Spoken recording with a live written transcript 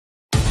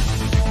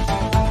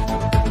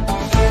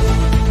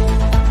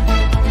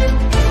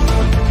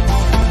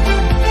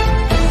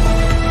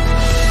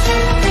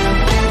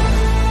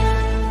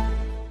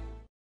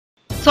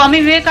स्वामी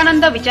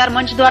विवेकानंद विचार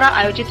मंच द्वारा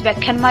आयोजित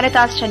व्याख्यानमालेत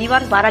आज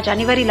शनिवार 12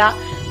 जानेवारीला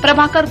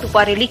प्रभाकर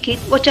दुपारे लिखित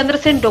व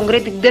चंद्रसेन डोंगरे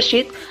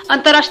दिग्दर्शित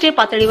आंतरराष्ट्रीय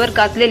पातळीवर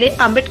गाजलेले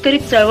आंबेडकरी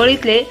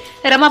चळवळीतले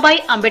रमाबाई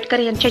आंबेडकर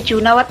यांच्या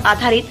जीवनावर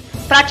आधारित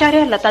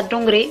प्राचार्य लता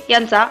डोंगरे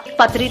यांचा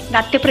पात्री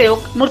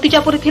नाट्यप्रयोग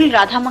मूर्तिजापूर येथील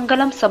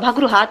राधामंगलम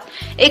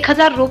सभागृहात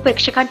 1000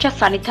 प्रेक्षकांच्या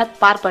सानिध्यात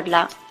पार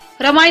पडला।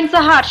 रमाईंचा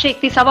हा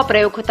 831वा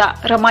प्रयोग होता।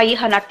 रमाई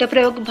हा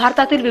नाट्यप्रयोग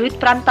भारतातील विविध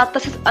प्रांतात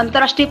तसेच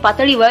आंतरराष्ट्रीय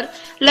पातळीवर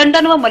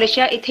लंडन व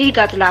मलेशिया येथेही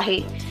गाजला आहे।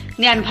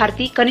 ज्ञान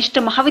भारती कनिष्ठ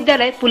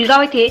महाविद्यालय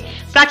पुलगाव येथे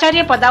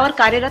प्राचार्य पदावर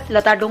कार्यरत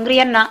लता डोंगरे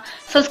यांना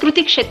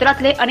सांस्कृतिक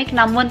क्षेत्रातले अनेक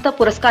नामवंत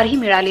पुरस्कारही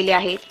मिळालेले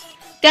आहेत।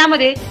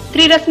 त्यामध्ये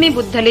त्रिरश्मी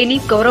बुद्धलेनी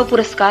गौरव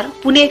पुरस्कार,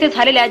 पुणे येथे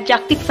झालेल्या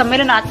जागतिक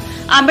संमेलनात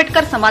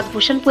आंबेडकर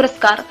समाजभूषण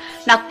पुरस्कार,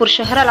 नागपूर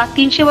शहराला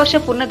 300 वर्ष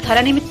पूर्ण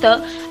झाल्यानिमित्त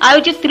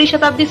आयोजित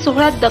त्रिशताब्दी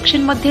सोहळ्यात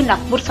दक्षिण मध्य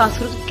नागपूर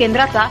सांस्कृतिक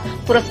केंद्राचा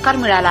पुरस्कार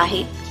मिळाला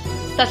आहे।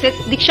 तसेच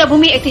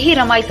दीक्षाभूमी येथेही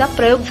रमाईचा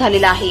प्रयोग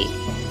झालेला आहे।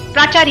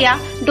 प्राचार्या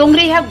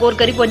डोंगरे ह्या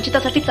गोरगरीब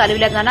वंचितासाठी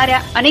चालविल्या जाणाऱ्या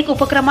अनेक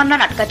उपक्रमांना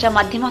नाटकाच्या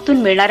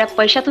माध्यमातून मिळणाऱ्या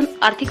पैशातून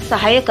आर्थिक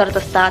सहाय्य करत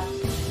असतात।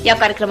 या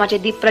कार्यक्रमाचे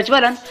दीप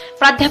प्रज्वलन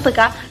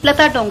प्राध्यापिका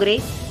लता डोंगरे,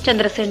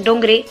 चंद्रसेन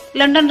डोंगरे,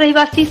 लंडन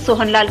रहिवासी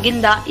सोहनलाल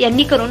गिंदा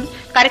यांनी करून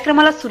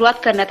कार्यक्रमाला सुरुवात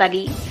करण्यात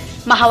आली।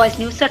 महावाईस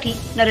न्यूज साठी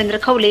नरेंद्र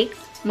खवले,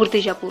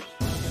 मूर्तिजापूर।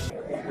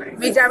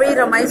 मी ज्यावेळी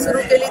रमाई सुरू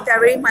केली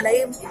त्यावेळी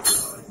मलाही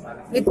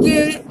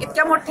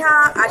इतक्या मोठ्या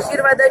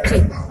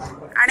आशीर्वादाची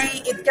आणि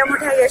इतक्या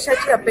मोठ्या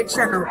यशाची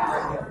अपेक्षा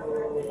नव्हती,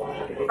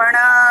 पण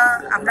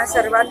आपल्या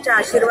सर्वांच्या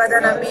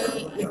आशीर्वादाने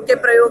मी इतके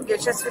प्रयोग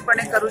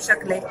यशस्वीपणे करू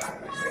शकले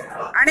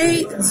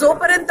आणि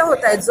जोपर्यंत होत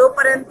आहे,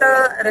 जोपर्यंत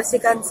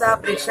रसिकांचा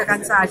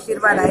प्रेक्षकांचा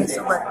आशीर्वाद आहे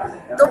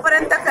सोबत,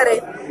 तोपर्यंत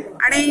करेन।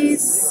 आणि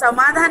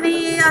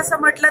समाधानी असं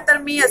म्हटलं तर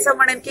मी असं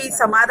म्हणेन की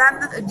समाधान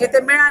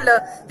जिथे मिळालं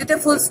तिथे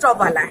फुल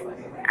स्टॉप आलाय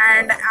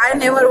and I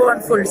never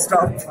want full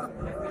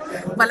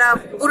stop. मला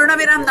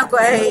पूर्णविराम नको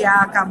आहे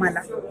या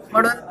कामाला,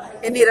 म्हणून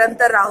हे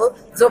निरंतर राहू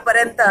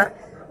जोपर्यंत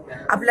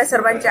आपल्या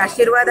सर्वांचे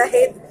आशीर्वाद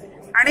आहेत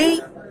आणि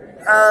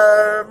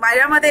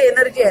माझ्यामध्ये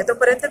एनर्जी आहे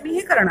तोपर्यंत मी हे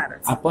करणार।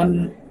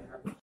 आपण